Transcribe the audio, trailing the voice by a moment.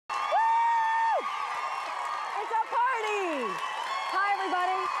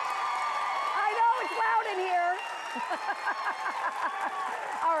loud in here.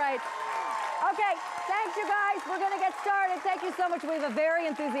 All right. Okay, thanks, you guys. We're going to get started. Thank you so much. We have a very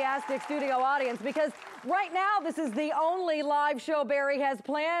enthusiastic studio audience because right now this is the only live show Barry has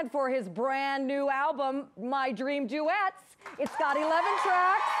planned for his brand new album, My Dream Duets. It's got 11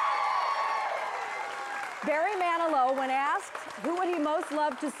 tracks. Barry Manilow, when asked who would he most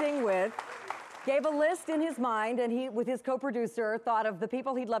love to sing with, gave a list in his mind, and he, with his co-producer, thought of the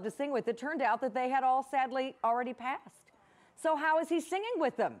people he'd love to sing with. It turned out that they had all sadly already passed. So how is he singing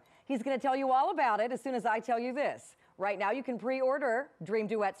with them? He's going to tell you all about it as soon as I tell you this. Right now, you can pre-order Dream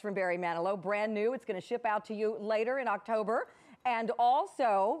Duets from Barry Manilow, brand new. It's going to ship out to you later in October. And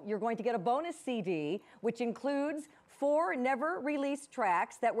also, you're going to get a bonus CD, which includes 4 never-released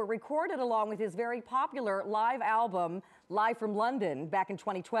tracks that were recorded along with his very popular live album, Live from London, back in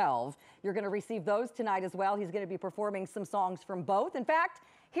 2012. You're going to receive those tonight as well. He's going to be performing some songs from both. In fact,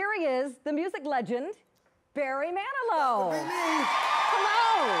 here he is, the music legend, Barry Manilow.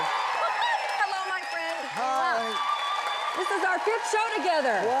 Hello. Hello, my friend. Hi. This is our 5th show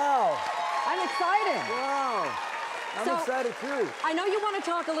together. Wow. I'm excited. Wow. I'm excited too. I know you want to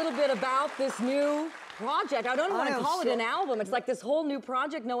talk a little bit about this new project. I don't want to call it an album. It's like this whole new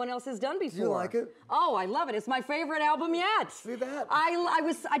project no one else has done before. You like it? Oh, I love it. It's my favorite album yet. See that?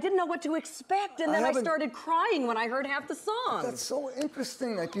 I didn't know what to expect, and then I started crying when I heard half the songs. That's so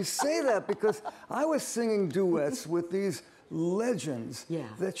interesting that you say that, because I was singing duets with these legends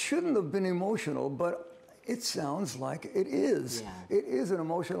that shouldn't have been emotional, but it sounds like it is. Yeah. It is an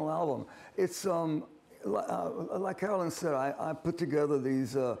emotional album. It's like Carolyn said, I put together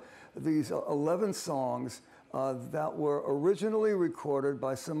these 11 songs that were originally recorded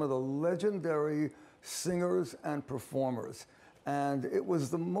by some of the legendary singers and performers. And it was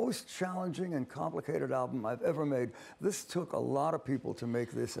the most challenging and complicated album I've ever made. This took a lot of people to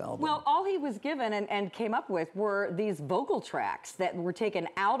make this album. Well, all he was given and came up with were these vocal tracks that were taken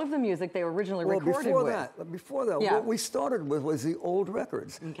out of the music they were originally recorded with. Before that, what we started with was the old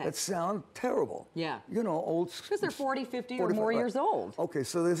records that sound terrible. Yeah. You know, old... Because they're 40, 50 or more years old. Okay,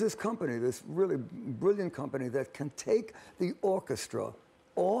 so there's this company, this really brilliant company that can take the orchestra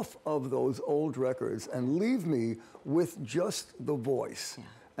off of those old records and leave me with just the voice. Yeah.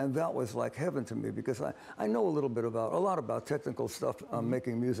 And that was like heaven to me, because I know a lot about technical stuff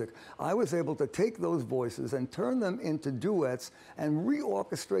making music. I was able to take those voices and turn them into duets and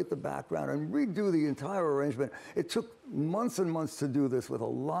reorchestrate the background and redo the entire arrangement. It took months and months to do this with a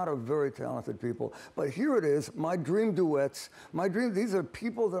lot of very talented people. But here it is, my dream duets. These are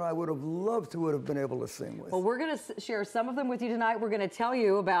people that I would have loved to have been able to sing with. Well, we're going to share some of them with you tonight. We're going to tell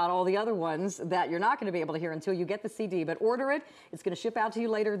you about all the other ones that you're not going to be able to hear until you get the CD. But order it. It's going to ship out to you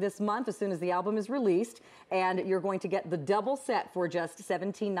later this month as soon as the album is released. And you're going to get the double set for just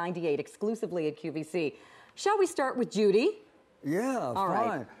 $17.98 exclusively at QVC. Shall we start with Judy? Yeah, all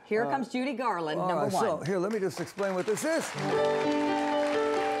fine. Right. Here comes Judy Garland, number 1. So, here, let me just explain what this is.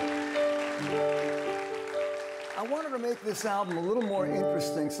 I wanted to make this album a little more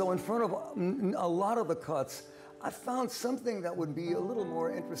interesting, so in front of a lot of the cuts, I found something that would be a little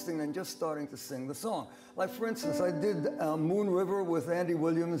more interesting than just starting to sing the song. Like, for instance, I did Moon River with Andy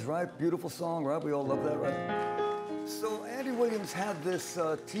Williams, right? Beautiful song, right? We all love that, right? So Andy Williams had this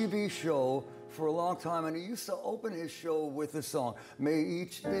TV show for a long time, and he used to open his show with this song. May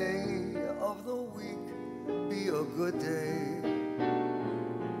each day of the week be a good day.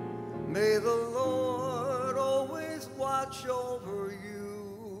 May the Lord always watch over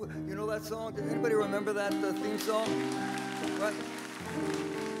you. You know that song? Did anybody remember that theme song? Right?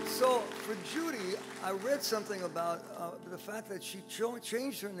 So for Judy, I read something about the fact that she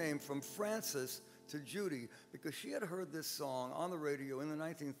changed her name from Frances to Judy because she had heard this song on the radio in the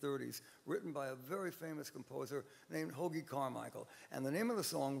 1930s, written by a very famous composer named Hoagy Carmichael. And the name of the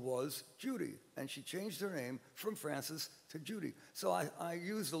song was Judy, and she changed her name from Frances to Judy. So I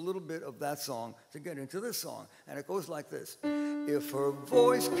used a little bit of that song to get into this song, and it goes like this. If her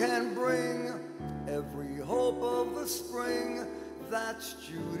voice can bring every hope of the spring, that's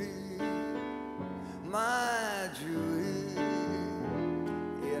Judy, my Judy.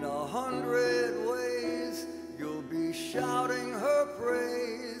 In 100 ways, you'll be shouting her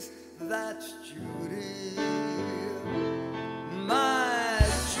praise. That's Judy, my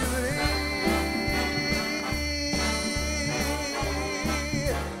Judy.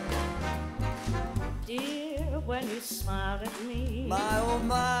 Dear, when you smiled at me, my oh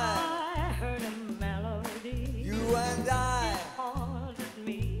my, I heard a melody. You and I haunted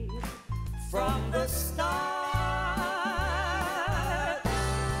me from the start.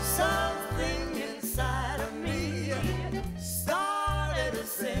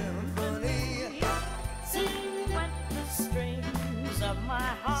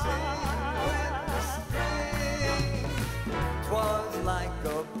 like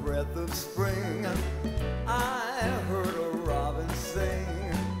a breath of spring. I heard a robin sing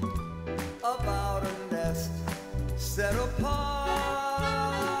about a nest set apart.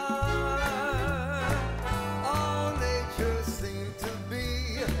 All nature seemed to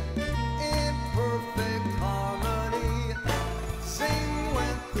be in perfect harmony. Sing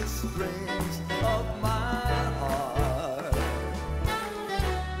went the strings of my heart.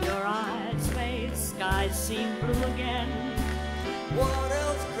 Your eyes made skies seem blue again. What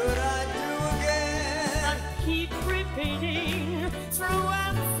else could I do again? I keep repeating through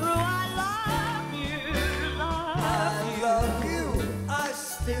and through, I love you, love I you. love you. I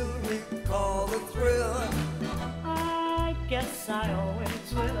still recall the thrill. I guess I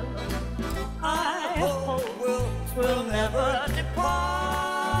always will. I hope we'll never depart.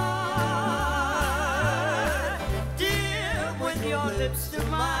 dear, with your lips to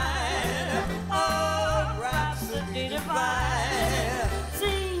mine, Oh, rhapsody divine.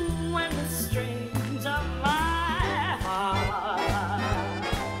 sing when the strings of my heart.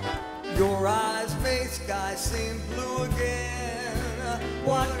 Your eyes made sky seem blue again.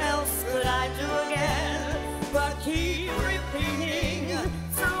 What else could I do again but keep repeating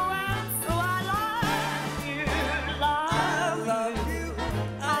through and through, I love you, I love love you.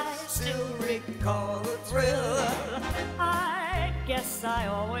 I still recall the thrill. I guess I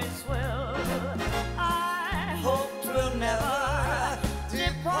always will. I hope we'll never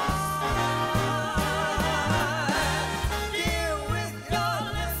depart. Dear, with your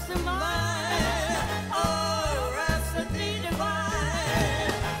lips to mine. Oh, rhapsody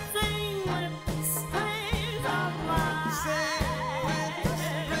divine. sing with the strings of mine. Sing with the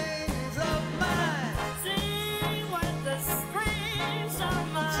strings of mine. Sing with the strings of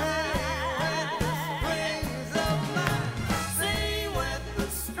mine. Strings of mine. Sing with the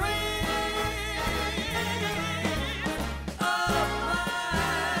strings of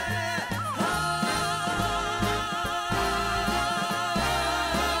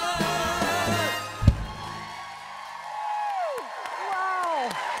Wow.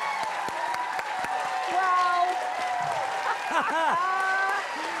 Wow.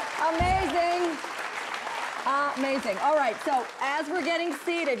 Amazing. Amazing. All right, so as we're getting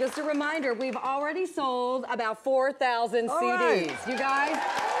seated, just a reminder, we've already sold about 4,000 All CDs. right. You guys,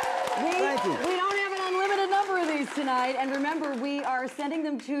 Thank you. we don't have an unlimited number of these tonight. And remember, we are sending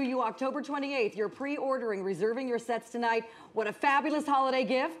them to you October 28th. You're pre-ordering, reserving your sets tonight. What a fabulous holiday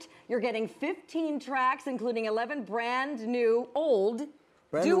gift. You're getting 15 tracks, including 11 brand new, old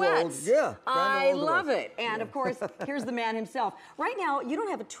Brand new duets. old, yeah, brand new I old love duets. it. And of course, here's the man himself. Right now, you don't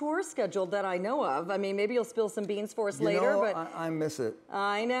have a tour scheduled that I know of. I mean, maybe you'll spill some beans for us You later, know, but I miss it.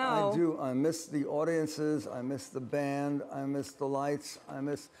 I know. I do. I miss the audiences. I miss the band. I miss the lights. I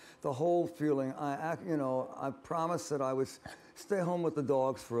miss the whole feeling. I promised that I would stay home with the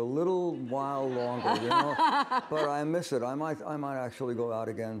dogs for a little while longer, you know. But I miss it. I might actually go out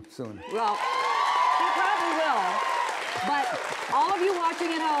again soon. Well, you probably will. But all of you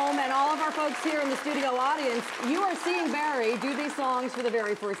watching at home and all of our folks here in the studio audience, you are seeing Barry do these songs for the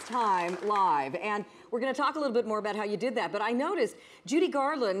very first time live. And we're going to talk a little bit more about how you did that. But I noticed Judy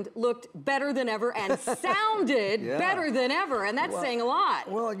Garland looked better than ever and sounded better than ever. And that's saying a lot.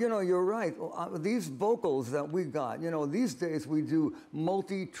 Well, you know, you're right. These vocals that we got, you know, these days we do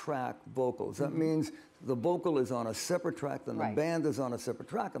multi-track vocals. That means the vocal is on a separate track, then the band is on a separate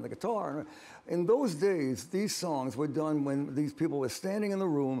track, and the guitar. In those days, these songs were done when these people were standing in the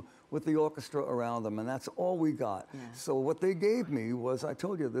room with the orchestra around them, and that's all we got. So what they gave me was, I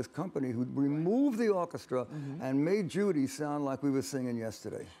told you, this company who removed the orchestra and made Judy sound like we were singing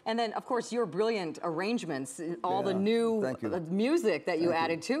yesterday. And then, of course, your brilliant arrangements, all the new music that you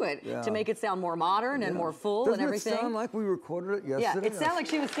added to it to make it sound more modern and more full and everything. Doesn't it sound like we recorded it yesterday? Yeah, it sounded like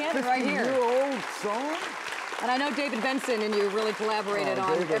she was standing right here. 50-year-old song? And I know David Benson and you really collaborated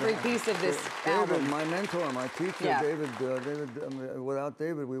on every piece of this album. David, my mentor, my teacher, David, without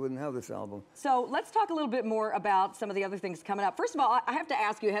David, we wouldn't have this album. So let's talk a little bit more about some of the other things coming up. First of all, I have to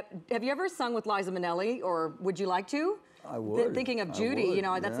ask you, have you ever sung with Liza Minnelli, or would you like to? I would. Thinking of Judy, you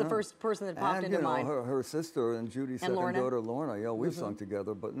know, that's the first person that popped into mind. And, her sister and Judy's second daughter, Lorna. Yeah, we've sung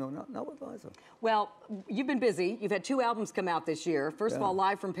together, but no, not with Liza. Well, you've been busy. You've had 2 albums come out this year. First of all,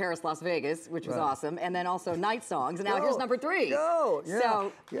 Live from Paris, Las Vegas, which was awesome, and then also Night Songs, and now here's number 3. Go, yeah.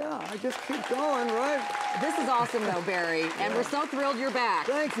 So, I just keep going, right? This is awesome, though, Barry, and we're so thrilled you're back.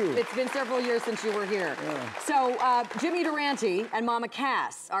 Thank you. It's been several years since you were here. So, Jimmy Durante and Mama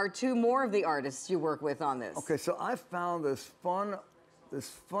Cass are 2 more of the artists you work with on this. Okay, so I found this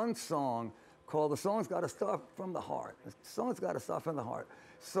fun song called "The Song's Got to Start from the Heart." The song's got to start from the heart.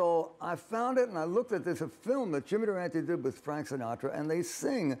 So I found it and I looked at this, a film that Jimmy Durante did with Frank Sinatra, and they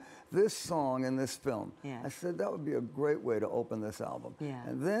sing this song in this film. Yeah. I said that would be a great way to open this album. Yeah.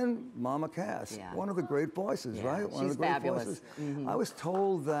 And then Mama Cass, one of the great voices, right? One She's of the great fabulous. voices. Mm-hmm. I was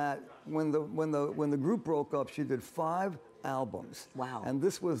told that when the group broke up, she did 5 albums. Wow. And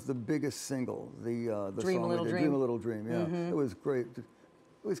this was the biggest single, the Dream a song Little we did, Dream. Dream a Little Dream, yeah. It was great. It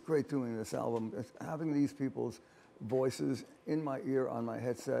was great doing this album, having these people's voices in my ear on my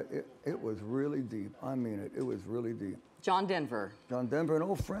headset. It was really deep. I mean it. It was really deep. John Denver. John Denver, an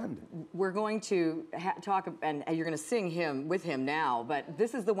old friend. We're going to talk, and you're going to sing him with him now, but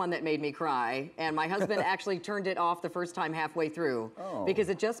this is the one that made me cry, and my husband actually turned it off the first time halfway through because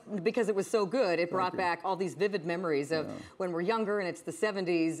it was so good. It brought back all these vivid memories of when we're younger, and it's the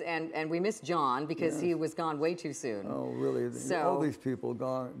 70s, and we miss John because he was gone way too soon. Oh, really? So, all these people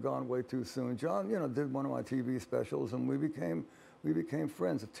gone way too soon. John, did one of my TV specials, and we became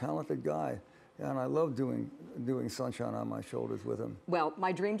friends. A talented guy. And I love doing Sunshine on My Shoulders with him. Well,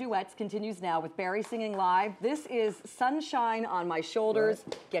 My Dream Duets continues now with Barry singing live. This is Sunshine on My Shoulders.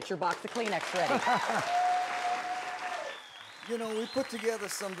 Right. Get your box of Kleenex ready. We put together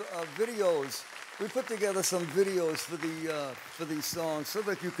some videos. We put together some videos for these songs so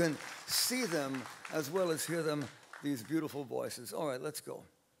that you can see them as well as hear them, these beautiful voices. All right, let's go.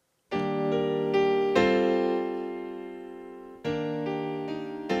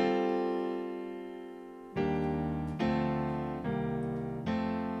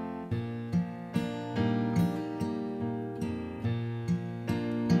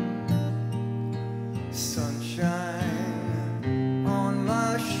 Sunshine on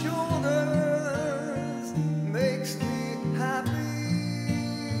my shoulders makes me happy.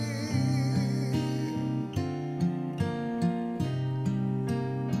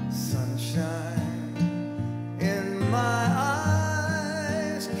 Sunshine in my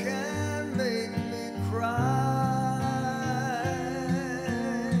eyes can make me cry.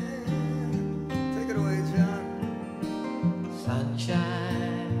 Take it away, John. Sunshine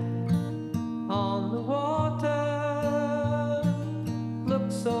on the water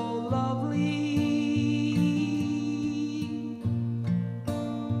looks so lovely.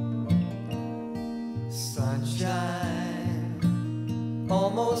 Sunshine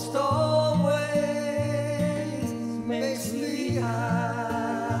almost always makes me high.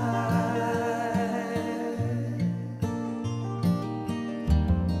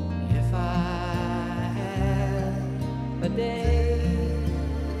 If I had a day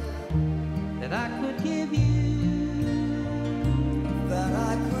that I could give you,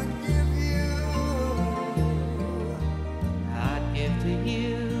 I'd give to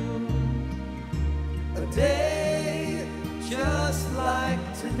you a day just like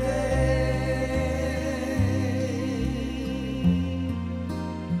today.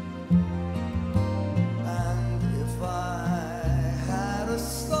 And if I had a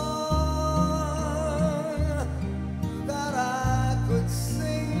song that I could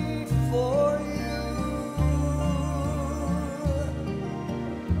sing for you,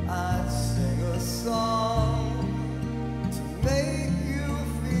 I'd sing a song to make you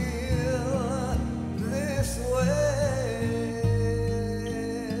feel this way.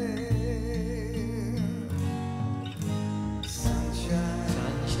 Sunshine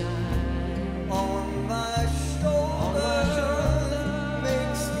on my shoulders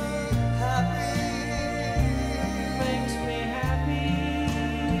makes me happy.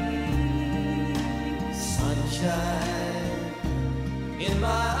 Sunshine in my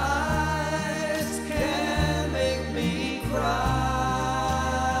eyes can make me cry.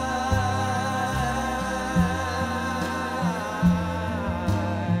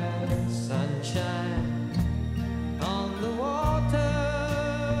 Sunshine on the water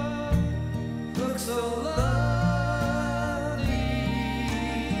Looks so lovely.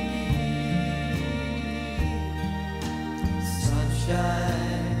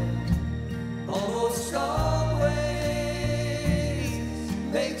 Sunshine almost always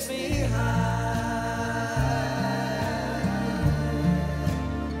makes me high.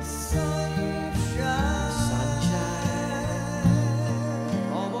 Sunshine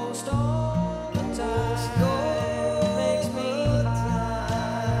almost all the time makes me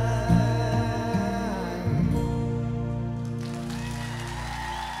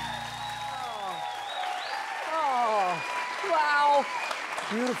Oh, wow.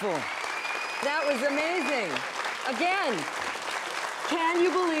 beautiful. That was amazing. Again, can you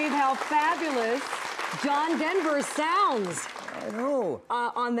believe how fabulous John Denver sounds? I know.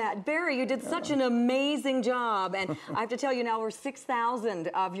 On that. Barry, you did such an amazing job. And I have to tell you now, we're 6,000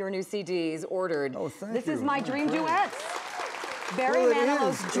 of your new CDs ordered. Oh, thank This you. is My Dream Duets. Barry Well, it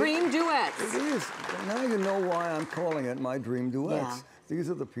Manilow's is. Dream Duets. It is. Now you know why I'm calling it my Dream Duets. Yeah. These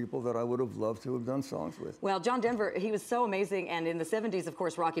are the people that I would have loved to have done songs with. Well, John Denver, he was so amazing, and in the 70s, of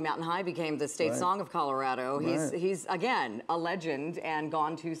course, Rocky Mountain High became the state Right. song of Colorado. Right. He's again a legend and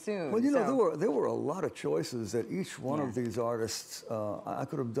gone too soon. Well, you know, so. there were a lot of choices that each one of these artists, I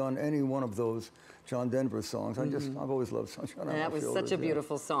could have done any one of those John Denver songs. I've always loved Sunshine on My That was Shoulders, such a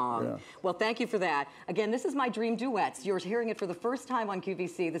beautiful song. Yeah. Well, thank you for that. Again, this is my Dream Duets. You're hearing it for the first time on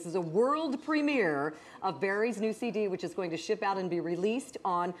QVC. This is a world premiere of Barry's new CD, which is going to ship out and be released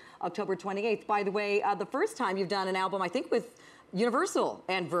on October 28th. By the way, the first time you've done an album, I think, with Universal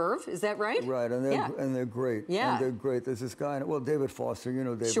and Verve, is that right? Right, and they're great. Yeah. And they're great. There's this guy, well, David Foster, you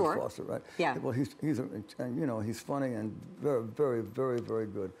know David Sure. Foster, right? Yeah. Well, he's funny and very, very, very, very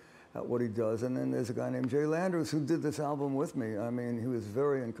good at what he does. And then there's a guy named Jay Landers who did this album with me. I mean, he was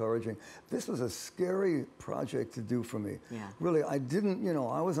very encouraging. This was a scary project to do for me. Yeah. Really, I didn't,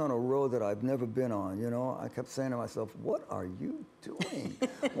 I was on a road that I've never been on, I kept saying to myself, what are you doing?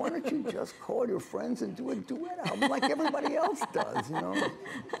 Why don't you just call your friends and do a duet album like everybody else does,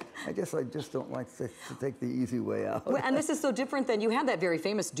 I guess I just don't like to take the easy way out. Well, and this is so different than you had that very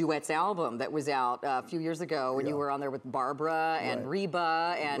famous Duets album that was out a few years ago when you were on there with Barbara and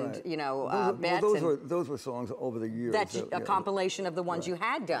Reba and, Bette. Those were songs over the years. That's a compilation of the ones you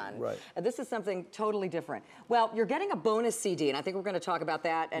had done. Right. This is something totally different. Well, you're getting a bonus CD, and I think we're going to talk about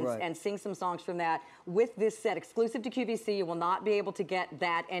that and sing some songs from that with this set, exclusive to QVC. You will not be able to get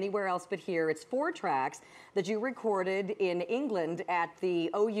that anywhere else but here. It's 4 tracks that you recorded in England at the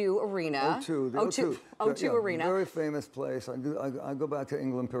OU Arena. O2 Arena. Very famous place. I go back to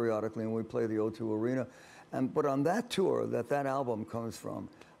England periodically, and we play the O2 Arena. But on that tour that album comes from,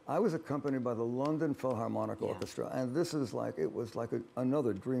 I was accompanied by the London Philharmonic Orchestra, and this is it was like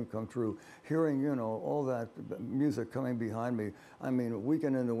another dream come true. Hearing, all that music coming behind me. I mean,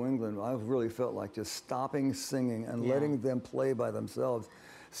 Weekend in New England, I really felt like just stopping singing and letting them play by themselves.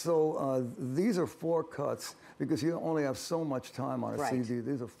 So these are 4 cuts, because you only have so much time on a CD.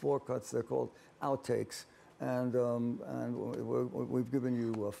 These are 4 cuts. They're called outtakes. And we've given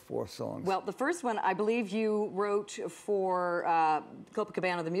you 4 songs. Well, the first one, I believe you wrote for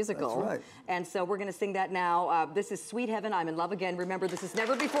Copacabana the musical. That's right. And so we're going to sing that now. This is Sweet Heaven, I'm in Love Again. Remember, this is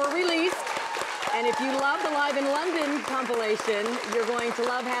never before released. And if you love the Live in London compilation, you're going to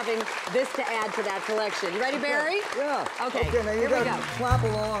love having this to add to that collection. You ready, Barry? Yeah. Okay, now you here we gotta go. clap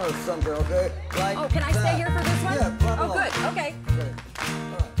along or something, okay? Like Oh, can I stay here for this one? Yeah, clap along. good. Okay. All right.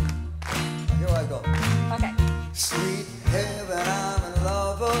 Here I go. Okay. Sweet heaven, I'm in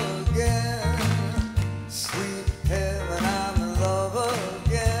love again. Sweet heaven, I'm in love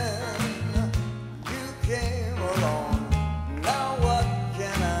again. You came along, now what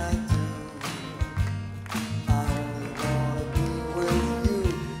can I do? I only wanna be with you.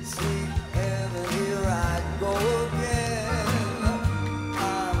 Sweet heaven, here I go again.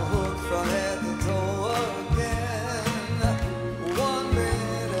 I'm hooked from head to toe again. One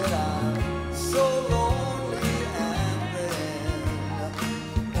minute I'm so lonely, and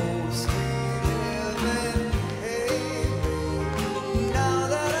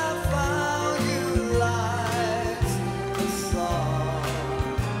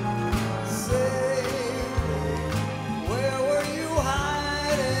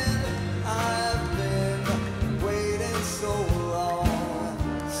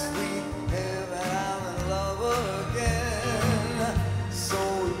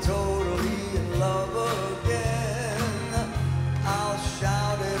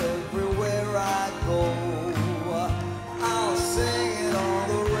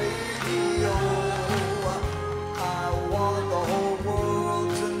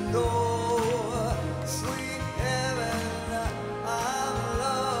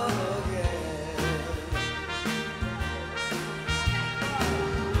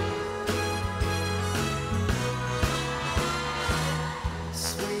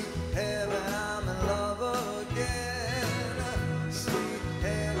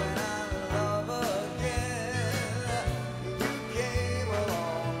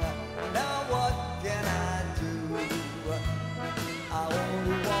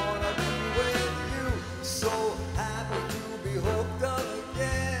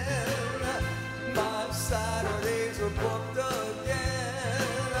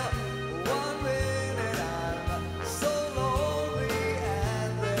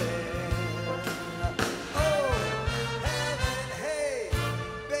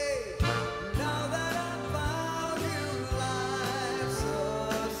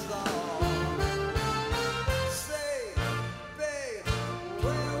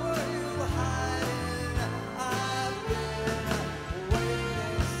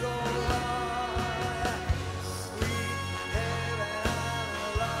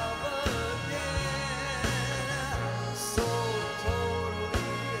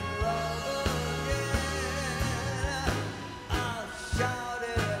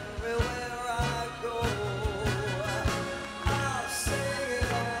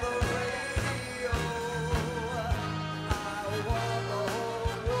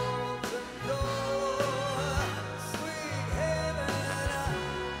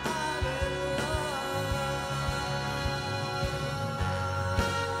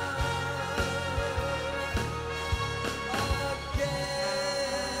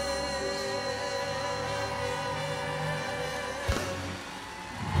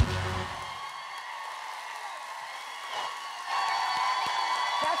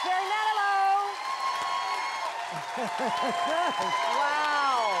Barry Manilow.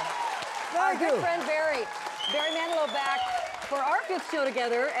 Wow. Our good friend Barry Manilow back for our fifth show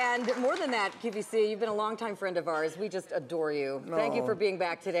together, and more than that, QVC, you've been a longtime friend of ours. We just adore you. Thank you for being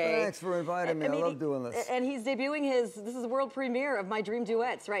back today. Thanks for inviting me. I love doing this. And he's debuting this is the world premiere of My Dream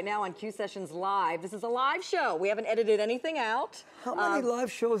Duets right now on Q Sessions Live. This is a live show. We haven't edited anything out. How many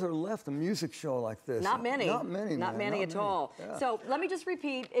live shows are left, a music show like this? Not many. Not many, Not many at all. Yeah. So let me just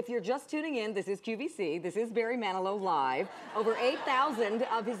repeat, if you're just tuning in, this is QVC. This is Barry Manilow Live. Over 8,000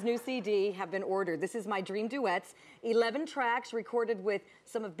 of his new CD have been ordered. This is My Dream Duets, 11 tracks recorded with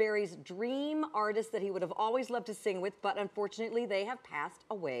some of Barry's dream artists that he would have always loved to sing with, but unfortunately they have passed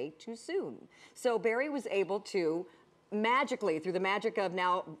away too soon. So Barry was able to magically, through the magic of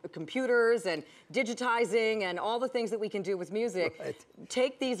now computers and digitizing and all the things that we can do with music,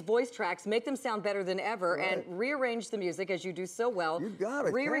 take these voice tracks, make them sound better than ever, and rearrange the music as you do so well. You got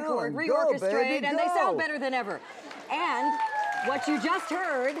it. Re-record, re-orchestrate, and they sound better than ever. And what you just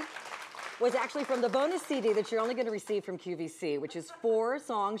heard was actually from the bonus CD that you're only going to receive from QVC, which is 4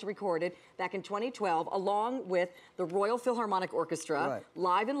 songs recorded back in 2012, along with the Royal Philharmonic Orchestra,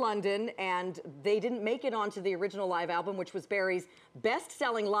 live in London, and they didn't make it onto the original live album, which was Barry's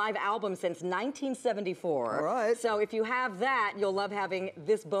best-selling live album since 1974. All right. So if you have that, you'll love having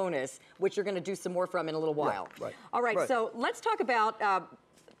this bonus, which you're going to do some more from in a little while. All right, so let's talk about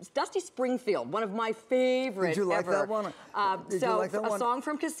Dusty Springfield, one of my favorite Did you like ever. that one? Did you like that one? A song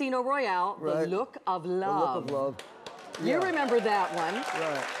from Casino Royale, The Look of Love. The Look of Love. You remember that one.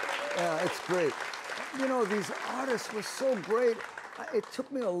 Right. Yeah, it's great. You know, these artists were so great. It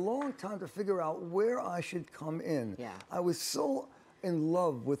took me a long time to figure out where I should come in. Yeah. I was so in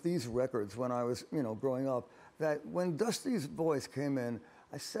love with these records when I was, growing up, that when Dusty's voice came in,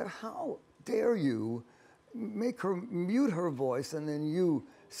 I said, how dare you make her mute her voice and then you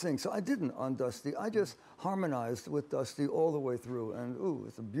sing. So I didn't on Dusty. I just harmonized with Dusty all the way through, and ooh,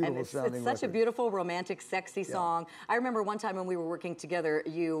 it's a beautiful sounding It's such record. a beautiful, romantic, sexy song. I remember one time when we were working together,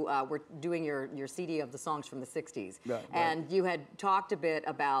 you were doing your CD of the songs from the 60s, and you had talked a bit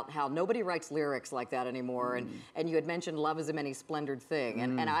about how nobody writes lyrics like that anymore, and you had mentioned love is a many splendored thing,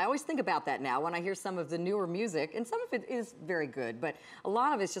 and I always think about that now when I hear some of the newer music, and some of it is very good, but a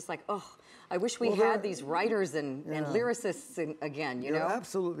lot of it's just like, oh, I wish we had these writers and lyricists again, you know? You're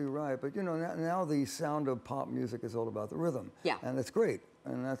absolutely right, but now the sound of pop music is all about the rhythm. Yeah. And it's great,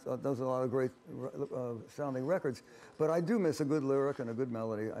 and those are a lot of great sounding records, but I do miss a good lyric and a good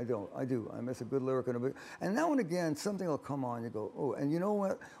melody. I do. I miss a good lyric and now and again, something will come on, you go, oh, and you know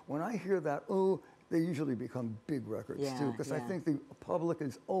what? When I hear that, oh, they usually become big records too, because I think the public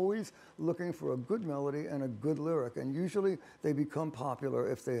is always looking for a good melody and a good lyric, and usually they become popular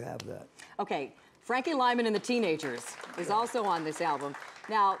if they have that. Okay, Frankie Lyman and the Teenagers is also on this album.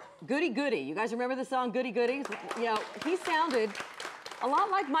 Now, Goody Goody, you guys remember the song Goody Goody? You know, he sounded a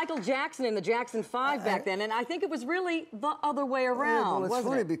lot like Michael Jackson in the Jackson 5 back then, and I think it was really the other way around, well, it's wasn't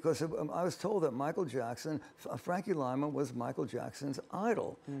funny it? because I was told that Michael Jackson, Frankie Lyman was Michael Jackson's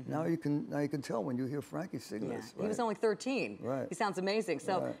idol. Now you can tell when you hear Frankie sing this. He was only 13. Right. He sounds amazing.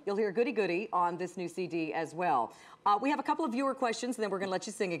 So you'll hear Goody Goody on this new CD as well. We have a couple of viewer questions, and then we're going to let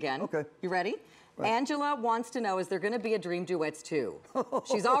you sing again. Okay. You ready? Angela wants to know, is there going to be a Dream Duets 2?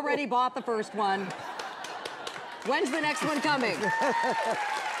 She's already bought the first one. When's the next one coming?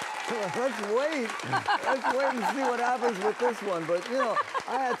 Let's wait. Let's wait and see what happens with this one. But,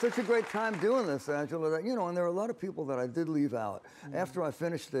 I had such a great time doing this, Angela, that, and there are a lot of people that I did leave out. After I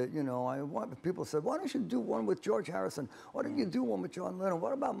finished it, people said, why don't you do one with George Harrison? Why don't you do one with John Lennon?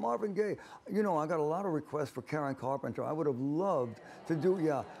 What about Marvin Gaye? I got a lot of requests for Karen Carpenter. I would have loved to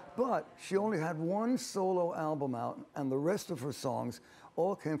do, but she only had one solo album out, and the rest of her songs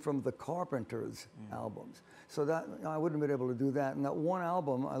all came from the Carpenters' albums. So that I wouldn't have been able to do that. And that one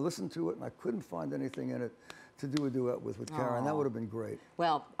album, I listened to it and I couldn't find anything in it to do a duet with Karen. That would have been great.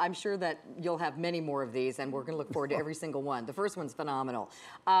 Well, I'm sure that you'll have many more of these, and we're going to look forward to every single one. The first one's phenomenal.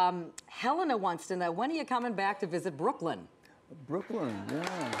 Helena wants to know, when are you coming back to visit Brooklyn? Brooklyn,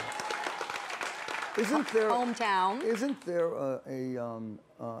 yeah. Isn't there hometown? Isn't there an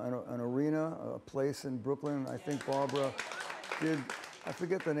arena, a place in Brooklyn? I think Barbara did. I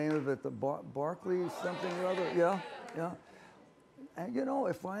forget the name of it. The Barclays something or other. Yeah. And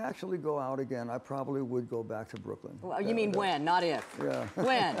if I actually go out again, I probably would go back to Brooklyn. Well, you mean when, not if. Yeah.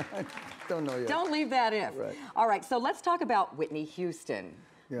 When? I don't know yet. Don't leave that if. Right. All right. So let's talk about Whitney Houston.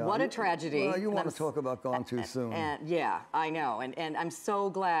 Yeah. What a tragedy. Well, you want to talk about Gone Too Soon. Yeah, I know. And I'm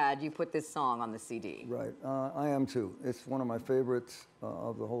so glad you put this song on the CD. Right. I am too. It's one of my favorites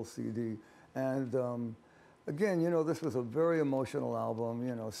of the whole CD. And again, you know, this was a very emotional album,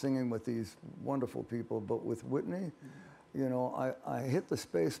 you know, singing with these wonderful people, but with Whitney, you know, I hit the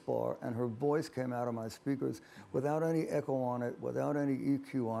space bar and her voice came out of my speakers without any echo on it, without any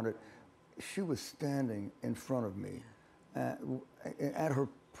EQ on it. She was standing in front of me at her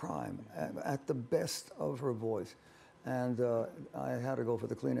prime, at the best of her voice. And I had to go for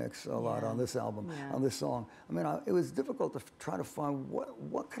the Kleenex a lot on this album, on this song. I mean, it was difficult to try to find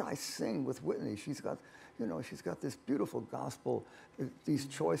what could I sing with Whitney. She's got, you know, she's got this beautiful gospel, these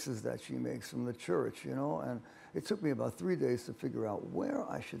choices that she makes from the church, you know, and it took me about 3 days to figure out where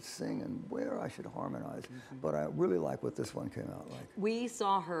I should sing and where I should harmonize. But I really like what this one came out like. We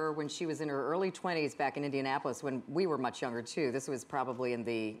saw her when she was in her early 20s back in Indianapolis when we were much younger too. This was probably in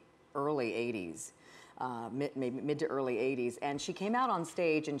the early 80s. Mid to early 80s, and she came out on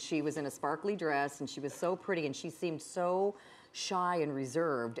stage and she was in a sparkly dress and she was so pretty and she seemed so shy and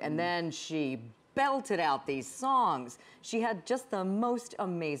reserved, and then she belted out these songs. She had just the most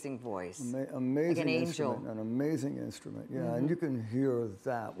amazing voice. Amazing like an instrument, angel. an amazing instrument, yeah, and you can hear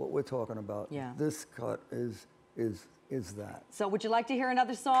that, what we're talking about. Yeah. This cut is that. So would you like to hear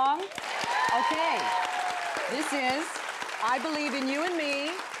another song? Okay, this is I Believe in You and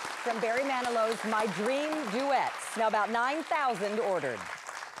Me, from Barry Manilow's My Dream Duets. Now about 9,000 ordered.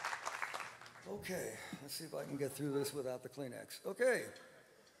 Okay, let's see if I can get through this without the Kleenex. Okay.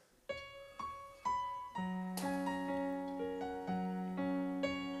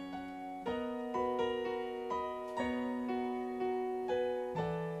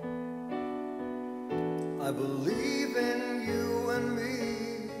 I believe in you and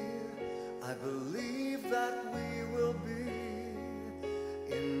me. I believe that we will be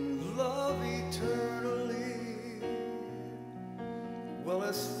in love eternally. Well,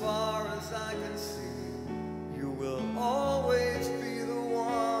 as far as I can see, you will always be the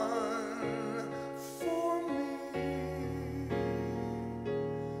one for me,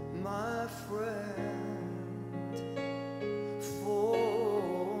 my friend,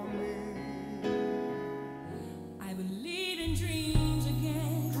 for me. I believe in dreams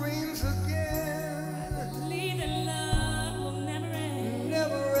again. Dreams again. I believe that love will never end.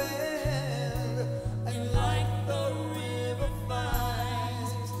 Never end. And like the river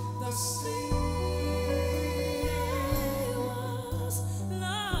finds the sea. I was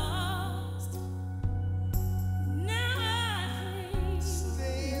lost. Now I'm free.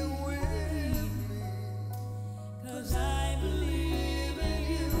 Stay with me. 'Cause I believe in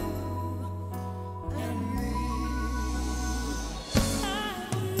you and me. I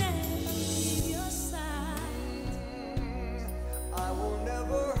will never leave your side. I will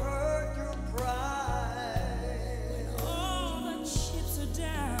never hurt your pride. All the chips are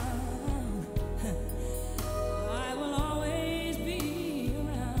down. I will always be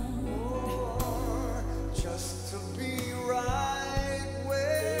around. Oh, just to be right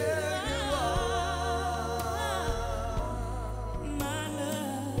where you are. My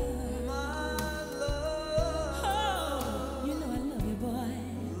love. My love. Oh, you know I love you, boy.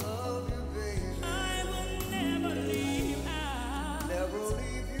 Love you, baby. I will never leave you out. Never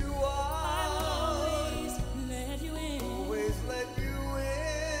leave you I will out. always let you in. Always let you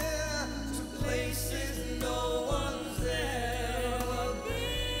in to places no one's ever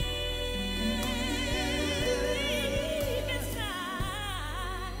been. Deep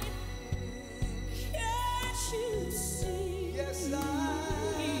inside, can't you see? Yes, I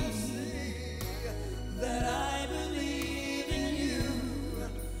see That I believe in you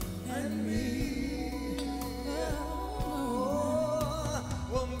and me. Oh,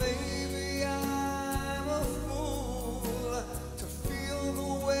 well, maybe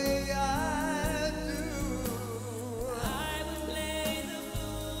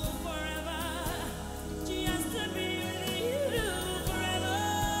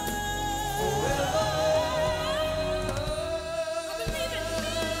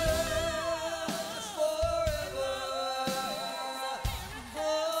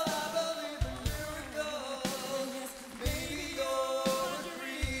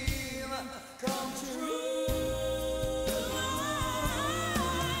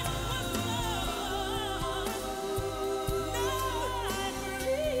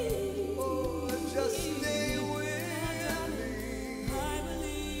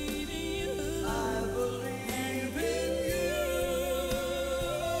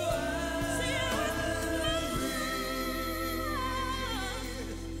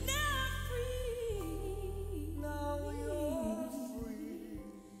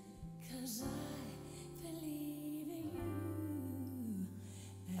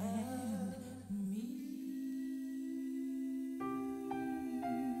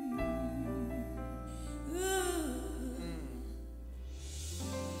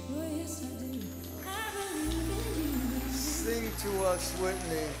to us,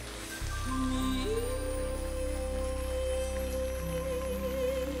 Whitney.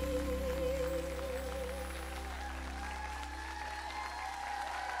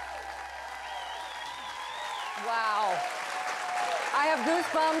 Wow. I have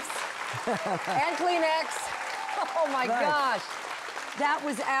goosebumps and Kleenex. Oh my gosh. That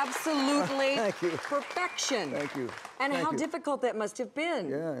was absolutely Thank you. perfection. Thank you. And Thank how you. difficult that must have been.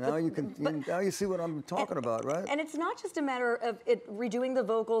 Yeah, now you can. Now you see what I'm talking about, right? And it's not just a matter of it redoing the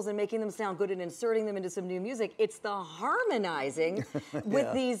vocals and making them sound good and inserting them into some new music. It's the harmonizing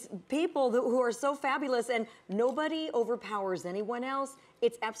with these people who are so fabulous, and nobody overpowers anyone else.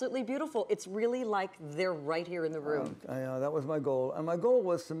 It's absolutely beautiful. It's really like they're right here in the room. That was my goal, and my goal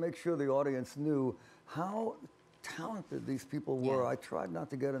was to make sure the audience knew how talented these people were. I tried not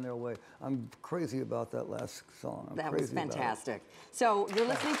to get in their way. I'm crazy about that last song. That was fantastic. So you're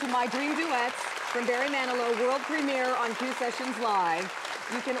listening to My Dream Duets from Barry Manilow, world premiere on Q Sessions Live.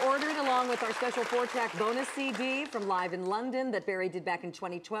 You can order it along with our special 4-track bonus CD from Live in London that Barry did back in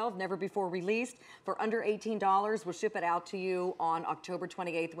 2012, never before released, for under $18. We'll ship it out to you on October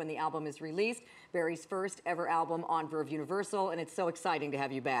 28th when the album is released. Barry's first ever album on Verve Universal, and it's so exciting to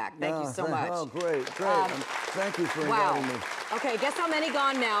have you back. Thank you so much. Oh, great. Thank you for inviting me. Okay, guess how many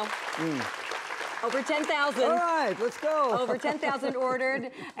gone now? Over 10,000. All right, let's go. Over 10,000 ordered,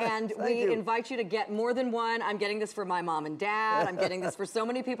 and we invite you to get more than one. I'm getting this for my mom and dad. I'm getting this for so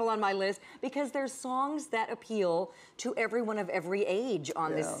many people on my list because there's songs that appeal to everyone of every age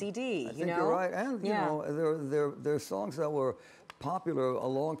on this CD. I think you're right, and you know, they're songs that were popular a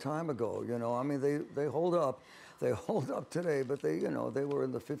long time ago. You know, I mean, they hold up. They hold up today, but they, you know, they were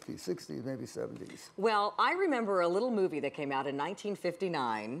in the 50s, 60s, maybe 70s. Well, I remember a little movie that came out in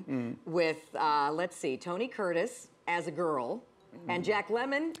 1959 with, let's see, Tony Curtis as a girl and Jack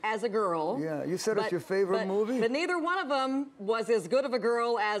Lemmon as a girl. Yeah, you said it's your favorite movie? But neither one of them was as good of a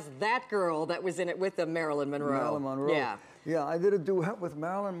girl as that girl that was in it with them, Marilyn Monroe. Marilyn Monroe. Yeah. Yeah, I did a duet with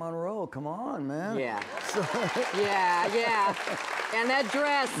Marilyn Monroe. Come on, man. Yeah. Yeah. And that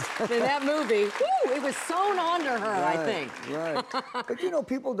dress in that movie, whoo, it was sewn onto her, I think. Right. But you know,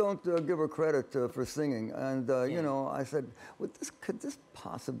 people don't give her credit for singing. And you know, I said, could this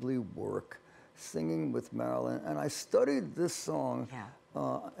possibly work? Singing with Marilyn. And I studied this song. Yeah.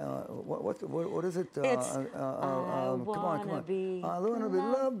 What is it? It's come on. I wanna be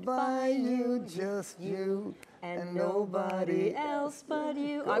loved by you, just you, and nobody else but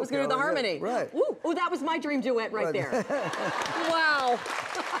you. I was going to do the harmony. Right. Ooh, that was my dream duet right there. Wow.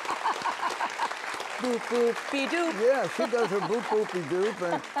 Boop, boop, doop. Yeah, she does her boop, boopy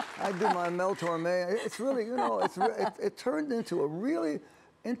doop, and I do my Mel Torme. It's really, you know, it turned into a really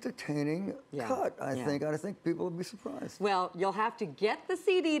entertaining cut, I think. And I think people will be surprised. Well, you'll have to get the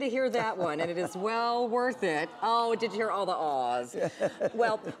CD to hear that one, and it is well worth it. Oh, did you hear all the awes?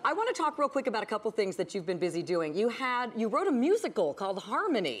 Well, I want to talk real quick about a couple things that you've been busy doing. You wrote a musical called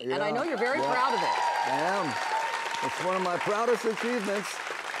Harmony, and I know you're very proud of it. I am. It's one of my proudest achievements.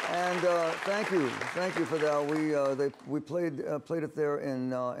 And thank you for that. We played it there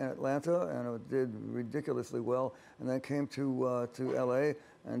in Atlanta, and it did ridiculously well. And then came to LA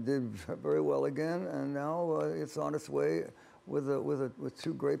and did very well again. And now it's on its way with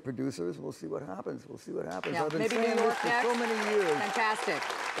two great producers. We'll see what happens. Yeah, I've been maybe saying New this York for so many years. Fantastic.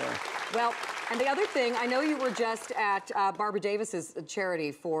 Yeah. Well, and the other thing, I know you were just at Barbara Davis's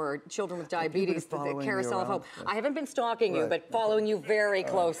charity for children with diabetes, the Carousel of Hope. I haven't been stalking you, but following you very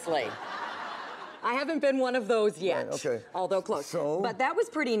closely. I haven't been one of those yet, although close. But that was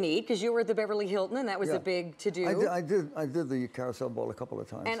pretty neat because you were at the Beverly Hilton, and that was a big to-do. I did the Carousel Ball a couple of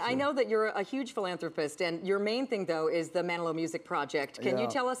times. And I know that you're a huge philanthropist, and your main thing, though, is the Manilow Music Project. Can you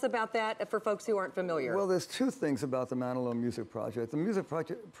tell us about that for folks who aren't familiar? Well, there's two things about the Manilow Music Project. The Music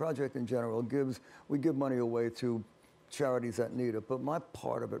Project in general we give money away to charities that need it, but my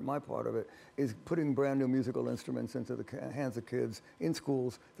part of it is putting brand new musical instruments into the hands of kids in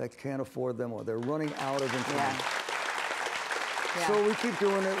schools that can't afford them or they're running out of instruments. So we keep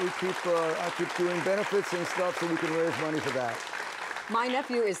doing it. I keep doing benefits and stuff so we can raise money for that. My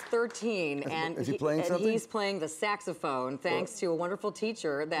nephew is 13, and is he playing something? He's playing the saxophone thanks to a wonderful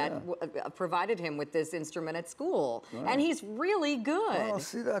teacher that provided him with this instrument at school. And he's really good. Oh,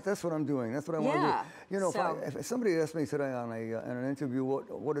 see that's what I'm doing. That's what I want to do. You know, if somebody asked me today on an interview,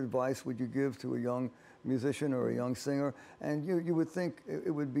 what advice would you give to a young musician or a young singer, and you would think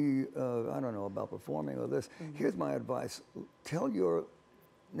it would be, I don't know, about performing or this. Here's my advice. Tell your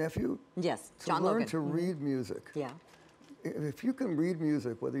nephew to learn to read music. If you can read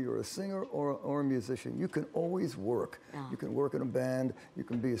music, whether you're a singer or a musician, you can always work. You can work in a band, you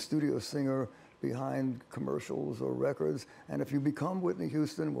can be a studio singer, behind commercials or records. And if you become Whitney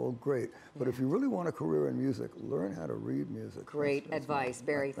Houston, well, great. But if you really want a career in music, learn how to read music. Great advice,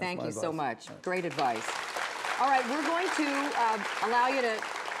 Barry. Thank you so much. Right. Great advice. All right, we're going to allow you to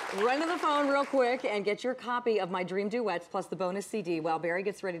run to the phone real quick and get your copy of my Dream Duets plus the bonus CD while Barry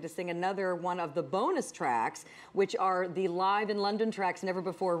gets ready to sing another one of the bonus tracks, which are the live in London tracks never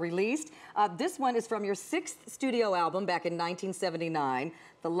before released. This one is from your 6th studio album back in 1979.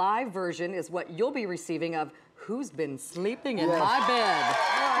 The live version is what you'll be receiving of Who's Been Sleeping in My Bed.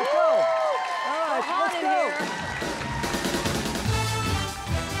 All right, go. All right, let's go.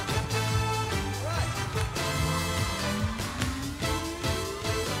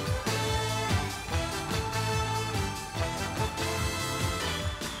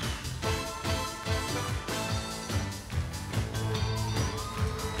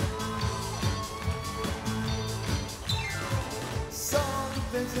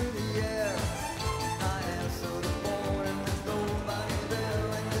 Something's in the air. I answer the phone and there's nobody there,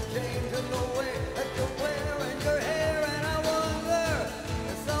 and you're changing the way that you're wearing your hair, and I wonder,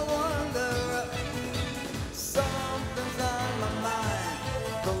 yes I wonder, something's on my mind.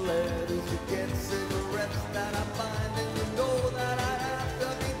 The letters you get, cigarettes that I find, and you know that I have to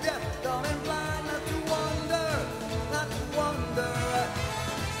be deaf, dumb and blind, not to wonder,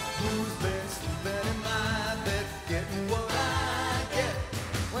 who's been sleeping in my bed, getting what I get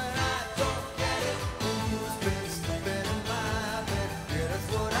when I don't get it. Who's been sleeping in my bed? Yeah, that's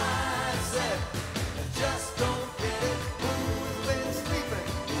what I said. I just don't get it. Who's been sleeping?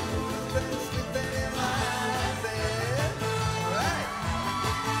 Who's been sleeping in my bed? All right.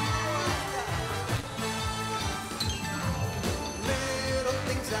 Little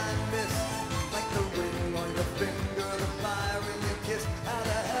things I miss, like the ring on your finger, the fire in your kiss. How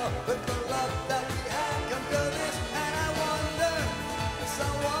the hell could the love that we had come to this? And I wonder, yes I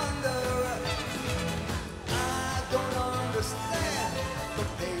wonder, I don't understand. The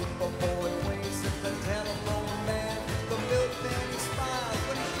paper boy waits at the telephone man, the milkman he smiles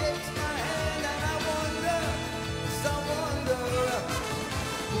when he shakes my hand, and I wonder, yes I wonder,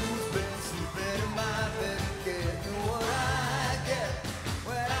 who's been sleeping in my bed, getting what I get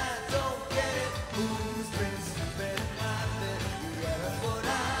when I don't get it. Who's been sleeping in my bed? Yeah, that's what I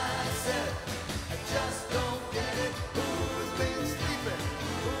said. I just don't get it. Who's been sleeping?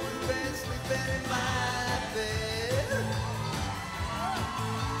 Who's been sleeping in my bed?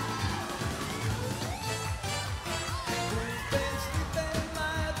 Who's been sleeping in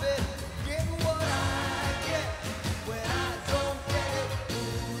my bed? Getting what I get when I don't get it.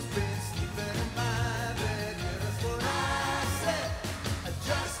 Who's been sleeping in my bed? Yeah, that's what I said. I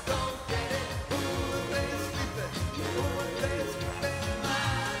just don't get it. Who's been sleeping? Who's been sleeping in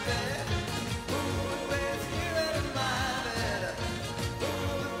my bed? Who's been sleeping in my bed?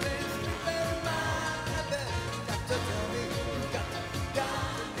 Who's been sleeping in my bed? Got to tell me, got to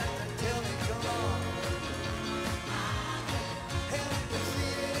tell me, come on. Hey, you can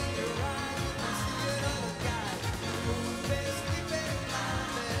see it in your eyes, you can see it on the guy. Who's been sleeping in my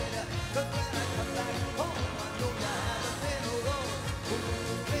bed? 'Cause when I come back home, I know you haven't been alone.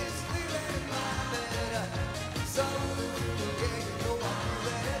 Who's been sleeping in my bed? So, yeah, you know I'm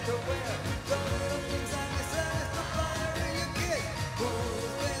feeling everywhere. The little things I miss, and it's the fire in your kiss.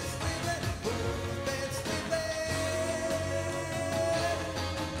 Who's been sleeping? Who's been sleeping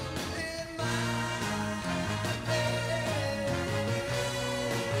in my bed?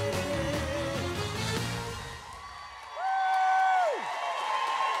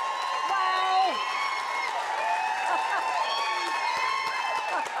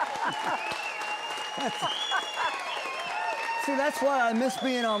 See, that's why I miss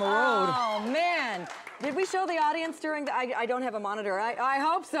being on the road. Oh, man. Did we show the audience during the... I don't have a monitor. I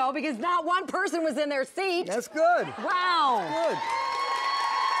hope so, because not one person was in their seat. That's good. Wow. Good.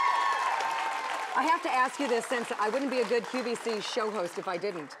 I have to ask you this, since I wouldn't be a good QVC show host if I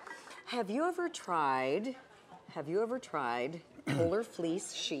didn't. Have you ever tried polar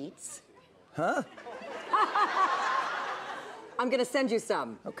fleece sheets? Huh? I'm gonna send you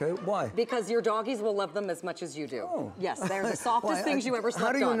some. Okay, why? Because your doggies will love them as much as you do. Oh. Yes, they're the softest Why, things you ever slept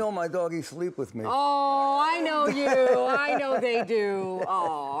on. How do you know my doggies sleep with me? Oh, I know you. I know they do.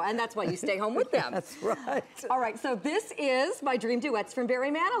 Oh, and that's why you stay home with them. That's right. All right, so this is my Dream Duets from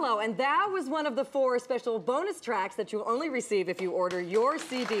Barry Manilow, and that was one of the 4 special bonus tracks that you'll only receive if you order your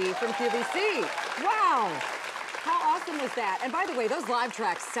CD from QVC. Wow. How awesome. awesome was that? And by the way, those live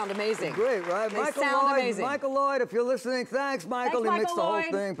tracks sound amazing. Great, right? They sound amazing. Michael Lloyd, if you're listening, thanks, Michael. Thanks, He mixed the Michael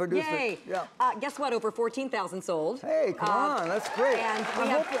whole thing, produced Yay. it. Yeah. Guess what? Over 14,000 sold. Hey, come on, that's great. And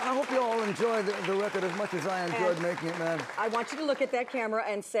I hope you all enjoy the record as much as I enjoyed making it, man. I want you to look at that camera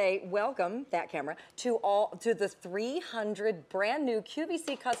and say, welcome, that camera, to the 300 brand new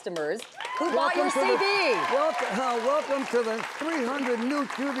QVC customers who bought your CD. Welcome to the 300 new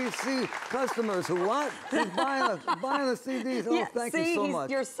QVC customers who what? Who's buying the CDs. Oh, thank you so much.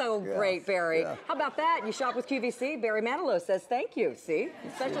 You're so great, Barry. Yeah. How about that? You shop with QVC. Barry Manilow says thank you. See?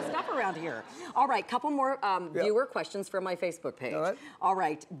 Special stuff around here. All right, couple more viewer questions from my Facebook page. All right. All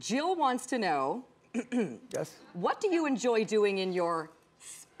right. Jill wants to know, yes. What do you enjoy doing in your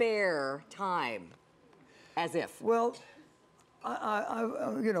spare time? As if. Well,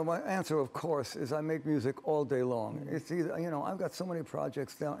 you know, my answer, of course, is I make music all day long. It's either, you know, I've got so many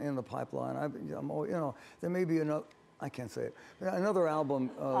projects down in the pipeline. You know, there may be another. I can't say it. Another album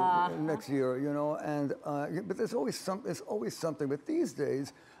next year, you know, and but there's always something. But these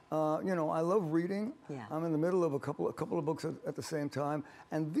days, you know, I love reading. Yeah. I'm in the middle of a couple of books at the same time.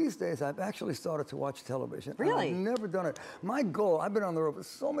 And these days, I've actually started to watch television. Really? I've never done it. My goal, I've been on the road for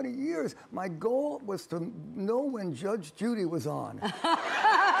so many years. My goal was to know when Judge Judy was on.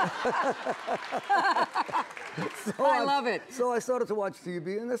 I love it. So I started to watch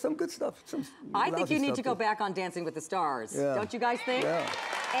TV, and there's some good stuff. I think you need to go back on Dancing with the Stars. Yeah. Don't you guys think? Yeah.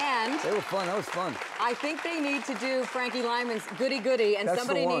 And they were fun. That was fun. I think they need to do Frankie Lyman's Goody Goody, and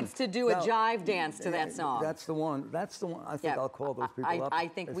somebody needs to do a jive dance to that song. That's the one. That's the one. I think I'll call those people up. I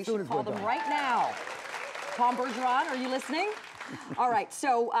think we should call them right now. Tom Bergeron, are you listening? All right,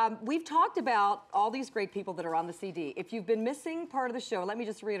 so we've talked about all these great people that are on the CD. If you've been missing part of the show, let me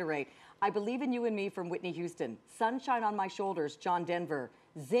just reiterate. I Believe in You and Me from Whitney Houston. Sunshine on My Shoulders, John Denver.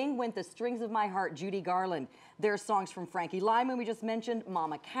 Zing Went the Strings of My Heart, Judy Garland. There are songs from Frankie Lyman, we just mentioned,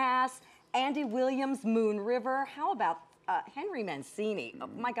 Mama Cass, Andy Williams, Moon River. How about Henry Mancini? Oh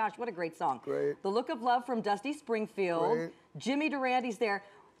my gosh, what a great song. Great. The Look of Love from Dusty Springfield. Great. Jimmy Durante's there.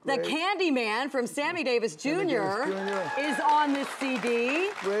 Great. The Candyman from Sammy Davis Jr. is on this CD.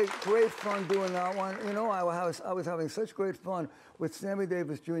 Great fun doing that one. You know, I was having such great fun with Sammy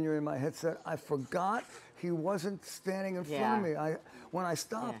Davis Jr. in my headset. I forgot he wasn't standing in front of me. When I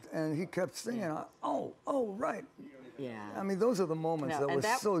stopped and he kept singing, oh, right. Yeah. I mean, those are the moments that were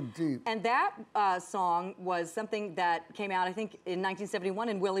so deep. And that song was something that came out, I think, in 1971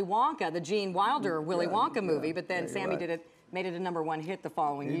 in Willy Wonka, the Gene Wilder Willy Wonka movie. But then Sammy made it a #1 hit the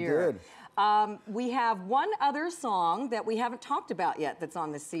following year. He did. We have one other song that we haven't talked about yet that's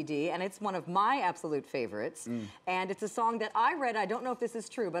on this CD, and it's one of my absolute favorites. And it's a song that I read, I don't know if this is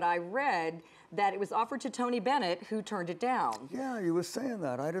true, but I read that it was offered to Tony Bennett, who turned it down. Yeah, you were saying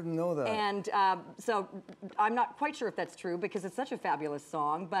that. I didn't know that. And so I'm not quite sure if that's true because it's such a fabulous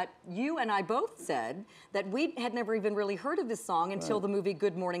song, but you and I both said that we had never even really heard of this song until the movie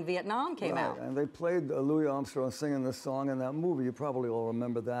Good Morning Vietnam came out. And they played Louis Armstrong singing this song in that movie. You probably all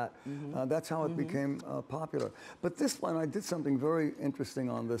remember that. That's how it became popular. But this one, I did something very interesting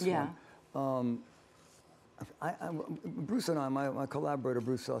on this one. Bruce and I, my collaborator,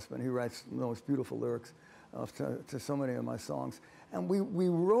 Bruce Sussman, he writes the most beautiful lyrics to so many of my songs. And we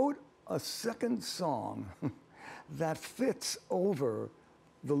wrote a second song that fits over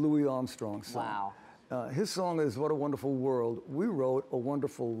the Louis Armstrong song. Wow. His song is What a Wonderful World. We wrote A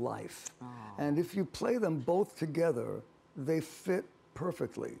Wonderful Life. Oh. And if you play them both together, they fit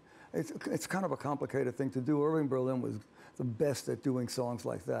perfectly. It's kind of a complicated thing to do. Irving Berlin was the best at doing songs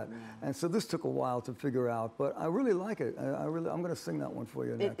like that. And so this took a while to figure out, but I really like it. I'm going to sing that one for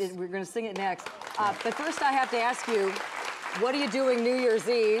you next. We're going to sing it next. But first I have to ask you, what are you doing New Year's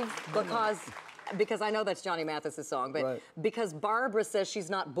Eve? Because I know that's Johnny Mathis's song, but because Barbara says she's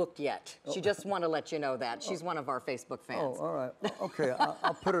not booked yet. She just want to let you know that. She's one of our Facebook fans. Oh, all right. Okay,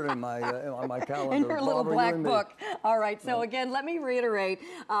 I'll put it in my on my calendar. In her little black book. All right, so again, let me reiterate.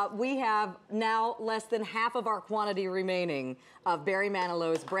 We have now less than half of our quantity remaining of Barry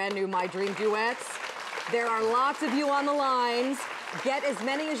Manilow's brand new My Dream Duets. There are lots of you on the lines. Get as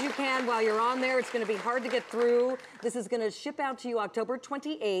many as you can while you're on there. It's going to be hard to get through. This is going to ship out to you October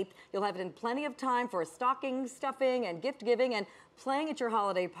 28th. You'll have it in plenty of time for stocking stuffing and gift giving and playing at your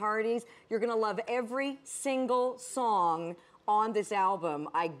holiday parties. You're going to love every single song on this album.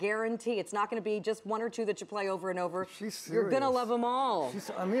 I guarantee it's not going to be just one or two that you play over and over. She's serious. You're going to love them all.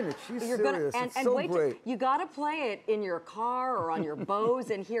 I mean it. She's You're serious. Gonna, it's so wait great. You got to play it in your car or on your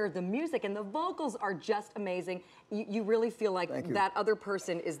Bose and hear the music, and the vocals are just amazing. You really feel like that other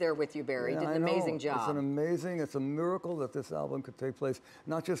person is there with you, Barry. Did an amazing job. It's a miracle that this album could take place,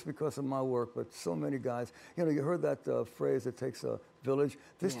 not just because of my work, but so many guys. You know, you heard that phrase, it takes a village.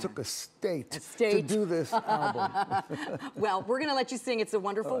 This took a state to do this album. Well, we're going to let you sing It's a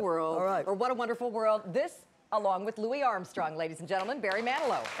Wonderful World. All right. Or What a Wonderful World. This, along with Louis Armstrong, ladies and gentlemen, Barry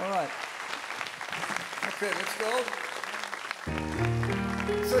Manilow. All right. Okay, let's go.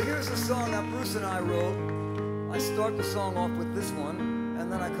 So here's a song that Bruce and I wrote. I start the song off with this one,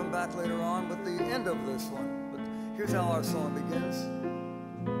 and then I come back later on with the end of this one. But here's how our song begins.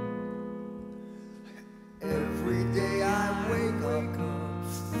 Every day I wake up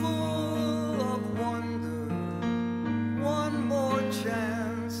full of wonder, one more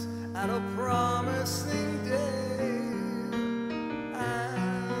chance at a promising day,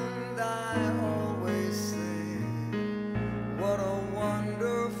 and I always say, what a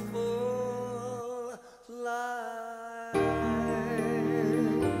wonderful life.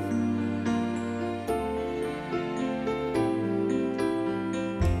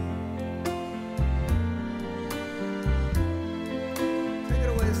 Take it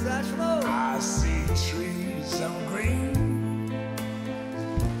away, Satchmo. I see trees of green,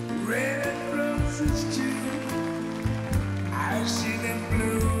 red roses too. I see them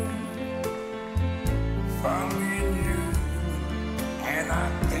bloom for me and you. And I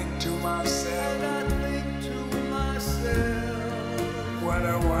think to myself, what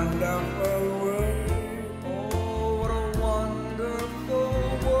a wonderful world. Oh, what a wonderful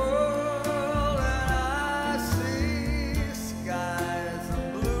world. And I see skies of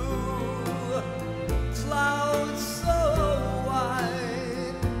blue, clouds so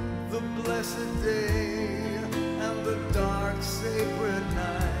white, the blessed day and the dark sacred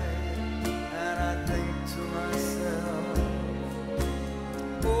night. And I think to myself,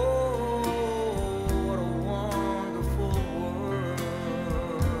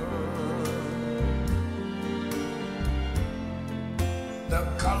 the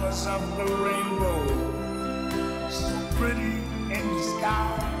colors of the rainbow, so pretty in the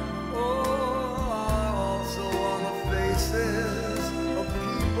sky. are also on the faces of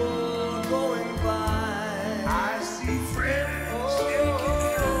people going by. I see friends shaking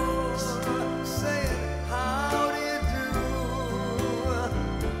hands, saying, how do you do?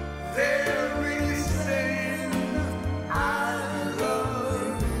 they're really saying, I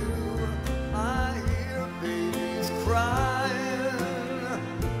love you. I hear babies crying,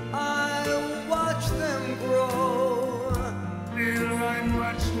 I watch them grow. They'll learn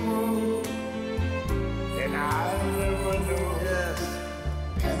much more than I'll ever know. Yes,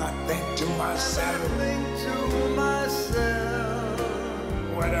 And I think to I myself, think to myself,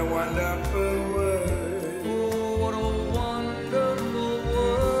 what a wonderful world. oh, what a wonderful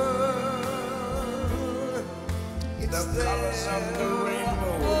world. It's The colors of the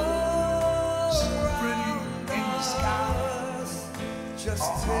rainbow, so pretty in the sky, just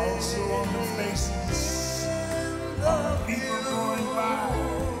are also on the faces of people going by.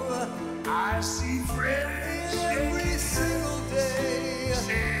 I see friends every shaking single day.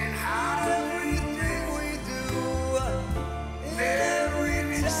 saying how Everything we do, they're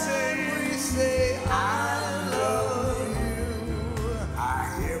really saying, we say, I love you. I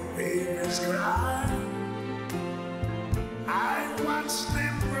hear babies cry, I watch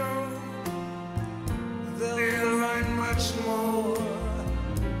them grow. They'll learn much more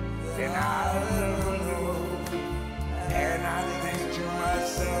than I'll ever know. And I think to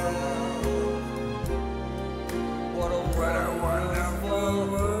myself, What a wonderful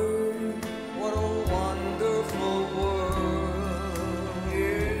world. what a wonderful world.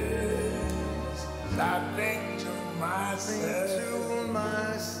 Yes, I think to myself, To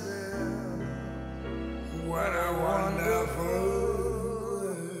myself, what a wonderful world.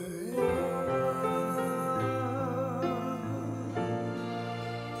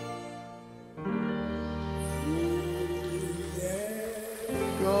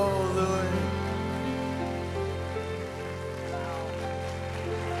 go, Louis.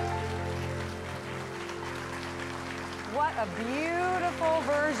 What a beautiful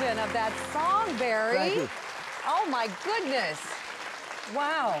version of that song, Barry. Thank you. Oh, my goodness.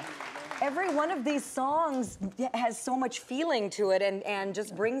 Wow. Every one of these songs has so much feeling to it and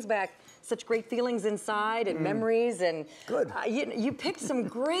just brings back such great feelings inside and memories. And Good. You picked some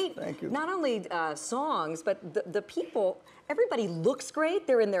great, Thank you. not only songs, but the people. Everybody looks great.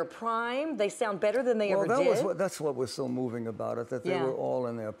 They're in their prime. They sound better than they ever did. That's what was so moving about it, that they Yeah. were all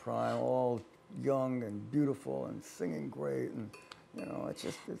in their prime, all young and beautiful and singing great. And, you know,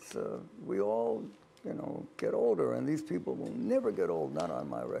 we all, you know, get older, and these people will never get old, not on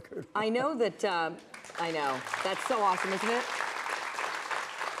my record. I know that, I know. That's so awesome, isn't it?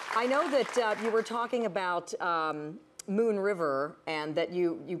 I know that you were talking about Moon River and that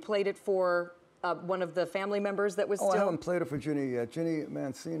you played it for one of the family members that was Oh, still... I haven't played it for Ginny yet. Ginny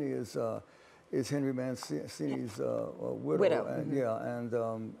Mancini is Henry Mancini's widow. And,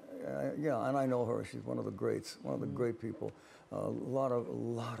 yeah, and I know her. She's one of the greats, one of the great people. A lot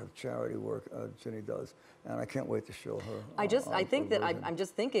of charity work Ginny does, and I can't wait to show her. I think that I'm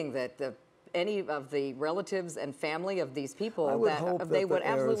just thinking that any of the relatives and family of these people, they would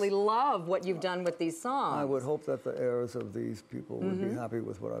absolutely love what you've done with these songs. I would hope that the heirs of these people would be happy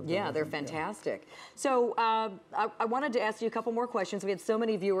with what I've done. Yeah, they're fantastic. So I wanted to ask you a couple more questions. We had so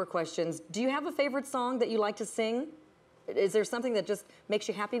many viewer questions. Do you have a favorite song that you like to sing? Is there something that just makes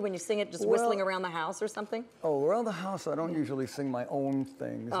you happy when you sing it, just whistling around the house or something? Oh, around the house, I don't usually sing my own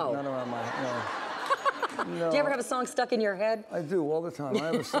things. Oh. Not around my, no. Do you ever have a song stuck in your head? I do all the time. I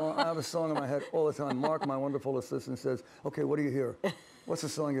have a song in my head all the time. Mark, my wonderful assistant, says, "Okay, what do you hear? What's the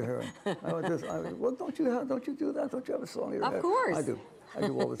song you're hearing?" Well, don't you do that? Don't you have a song in your head? Of course. I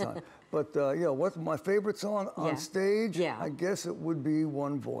do all the time. But yeah, what's my favorite song on stage? Yeah. I guess it would be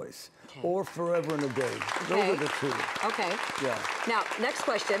One Voice or Forever and a Day. Those are the two. Okay. Yeah. Now, next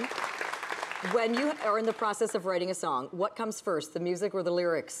question. When you are in the process of writing a song, what comes first, the music or the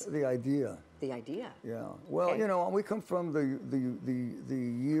lyrics? The idea. The idea. Yeah. Well, you know, we come from the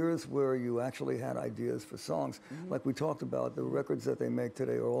years where you actually had ideas for songs. Like we talked about, the records that they make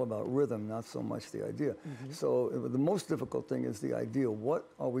today are all about rhythm, not so much the idea. So the most difficult thing is the idea. What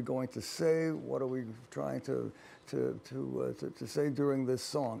are we going to say? What are we trying to say during this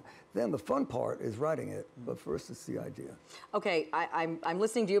song? Then the fun part is writing it, but first it's the idea. Okay, I'm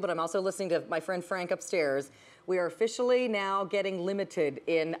listening to you, but I'm also listening to my friend Frank upstairs. We are officially now getting limited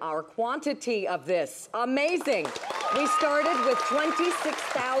in our quantity of this. Amazing. We started with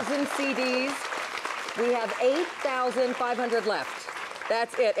 26,000 CDs. We have 8,500 left.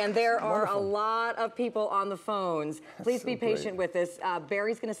 That's it, and there are a lot of people on the phones. Please be patient with us.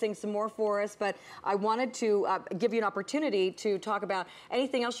 Barry's going to sing some more for us, but I wanted to give you an opportunity to talk about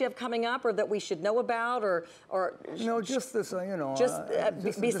anything else you have coming up, or that we should know about, or no, just this, you know.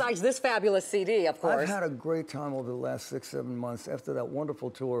 Besides this fabulous CD, of course. I've had a great time over the last 6-7 months. After that wonderful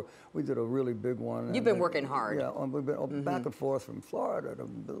tour, we did a really big one. You've been working hard. Yeah, we've been back and forth from Florida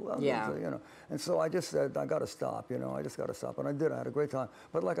to London, you know. And so I just said, I got to stop, you know. I just got to stop, and I did. I had a great time.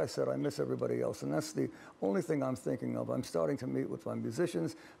 But like I said, I miss everybody else, and that's the only thing I'm thinking of. I'm starting to meet with my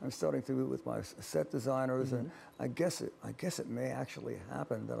musicians. I'm starting to meet with my set designers, and I guess it may actually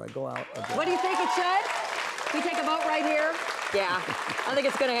happen that I go out again. What do you think it should? We take a vote right here? Yeah, I think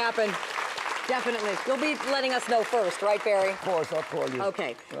it's going to happen. Definitely. You'll be letting us know first, right, Barry? Of course, I'll call you.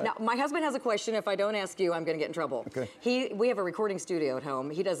 Okay. Right. Now, my husband has a question. If I don't ask you, I'm going to get in trouble. Okay. We have a recording studio at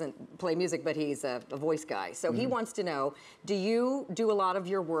home. He doesn't play music, but he's a voice guy. So he wants to know, do you do a lot of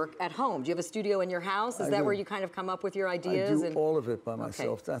your work at home? Do you have a studio in your house? Is that where you kind of come up with your ideas? I do all of it by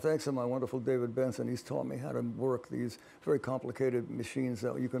myself. Thanks to my wonderful David Benson. He's taught me how to work these very complicated machines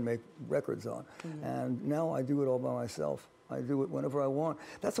that you can make records on. And now I do it all by myself. I do it whenever I want.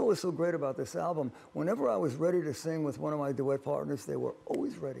 That's what was so great about this album. Whenever I was ready to sing with one of my duet partners, they were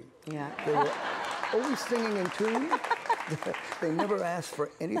always ready. Yeah. They were always singing in tune. They never asked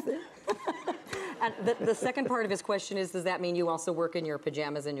for anything. And the second part of his question is, does that mean you also work in your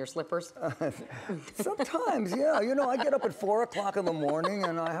pajamas and your slippers? Sometimes, yeah. You know, I get up at 4 o'clock in the morning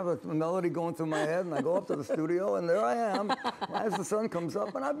and I have a melody going through my head and I go up to the studio and there I am as the sun comes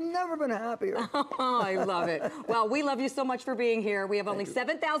up, and I've never been happier. Oh, I love it. Well, we love you so much for being here. We have only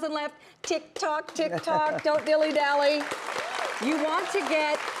 7,000 left. Tick-tock, tick-tock, don't dilly-dally. You want to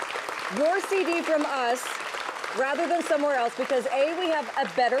get your CD from us rather than somewhere else because A, we have a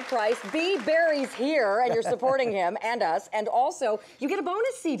better price, B, Barry's here and you're supporting him and us, and also you get a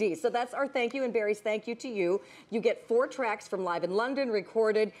bonus CD. So that's our thank you and Barry's thank you to you. You get 4 tracks from Live in London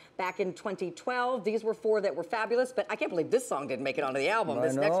recorded back in 2012. These were 4 that were fabulous, but I can't believe this song didn't make it onto the album,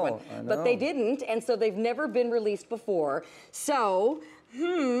 this next one. But they didn't, and so they've never been released before. So,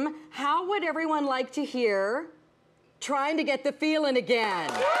 how would everyone like to hear Trying to Get the Feeling Again?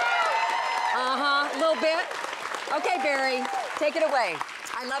 A little bit. Okay, Barry, Take it away.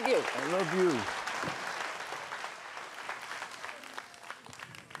 I love you. I love you.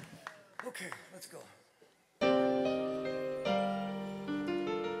 Okay, let's go.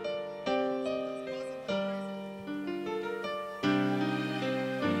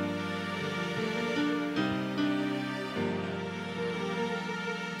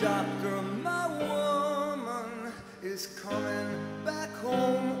 Doctor, my woman is coming back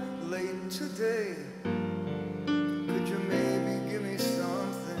home late today. Could you maybe give me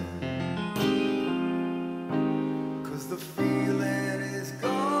something? 'Cause the feeling is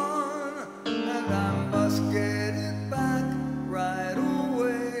gone and I must get it back right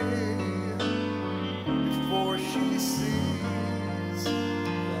away before she sees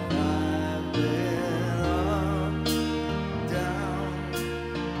that I've been up, down,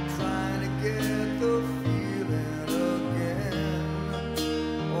 trying to get the feeling again,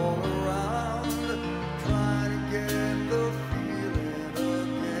 all around, trying to get the feeling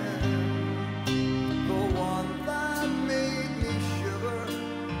again, the one that made me shiver,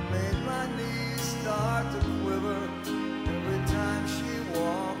 made my knees start to quiver every time she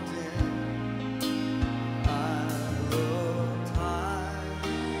walked in. I looked high,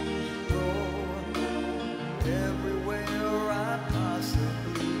 low, everywhere I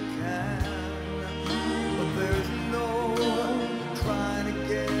possibly can, but there's no trying to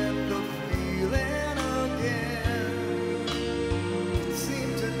get the feeling again. It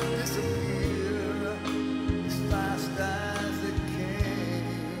seemed to disappear as fast as it came.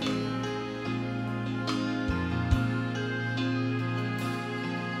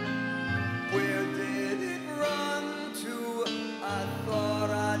 Where did it run to? I thought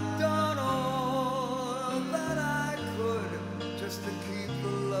I'd done all that I could just to keep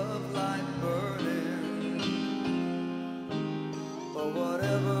the love light burning. But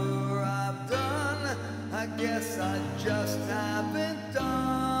whatever I've done, I guess I just haven't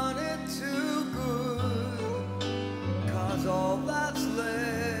done it too good. 'Cause all that's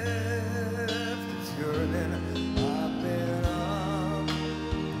left is yearning. I've been up,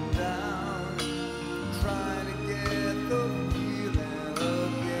 down, trying to get the feeling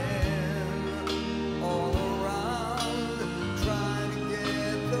again, all around, trying to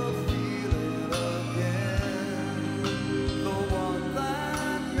get the feeling again, the one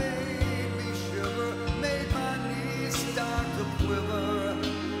that made me shiver, made my knees start to quiver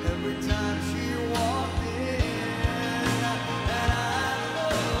every time she walked in. And I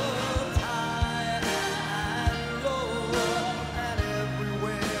looked high and low and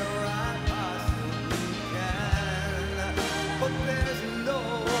everywhere I possibly can, but there's no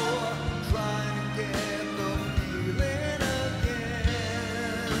trying to get the feeling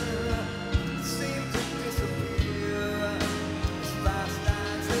again. It seemed to disappear as fast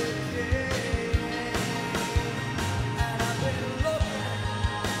as it came. And I've been looking,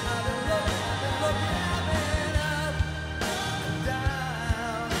 I've been looking, I've been looking, I've been up and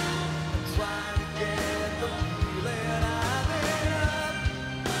down, trying to get the feeling. I've been up,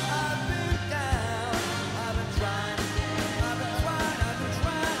 I've been down, I've been trying, I've been trying, I've been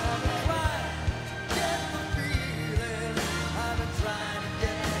trying, I've been trying to get the feeling. I've been trying to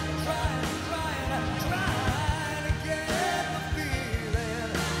get, trying to get the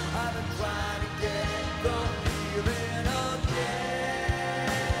feeling. I've been trying to get the feeling again.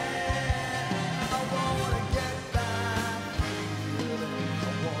 I wanna get that feeling.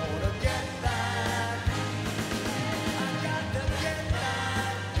 I wanna get that feeling. I got to get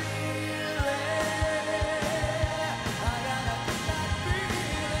that feeling. I gotta get that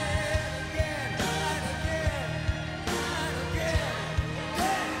feeling again, and again, and again,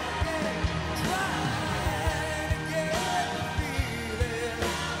 and again. Trying to get the feeling.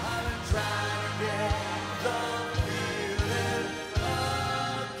 I've been trying to get the feeling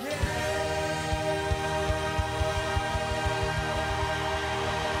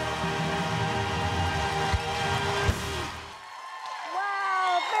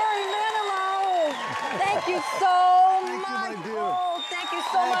Wow, Barry Manilow. Thank you so Thank you, my much. dear. Oh, thank you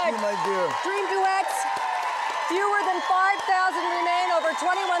so Thank much. you, my dear. Dream duets. Fewer than 5,000 remain, over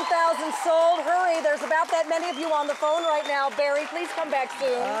 21,000 sold. Hurry, there's about that many of you on the phone right now. Barry, please come back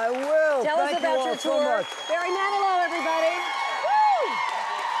soon. I will. Tell us Thank you about all your so tour. much. Barry Manilow, everybody.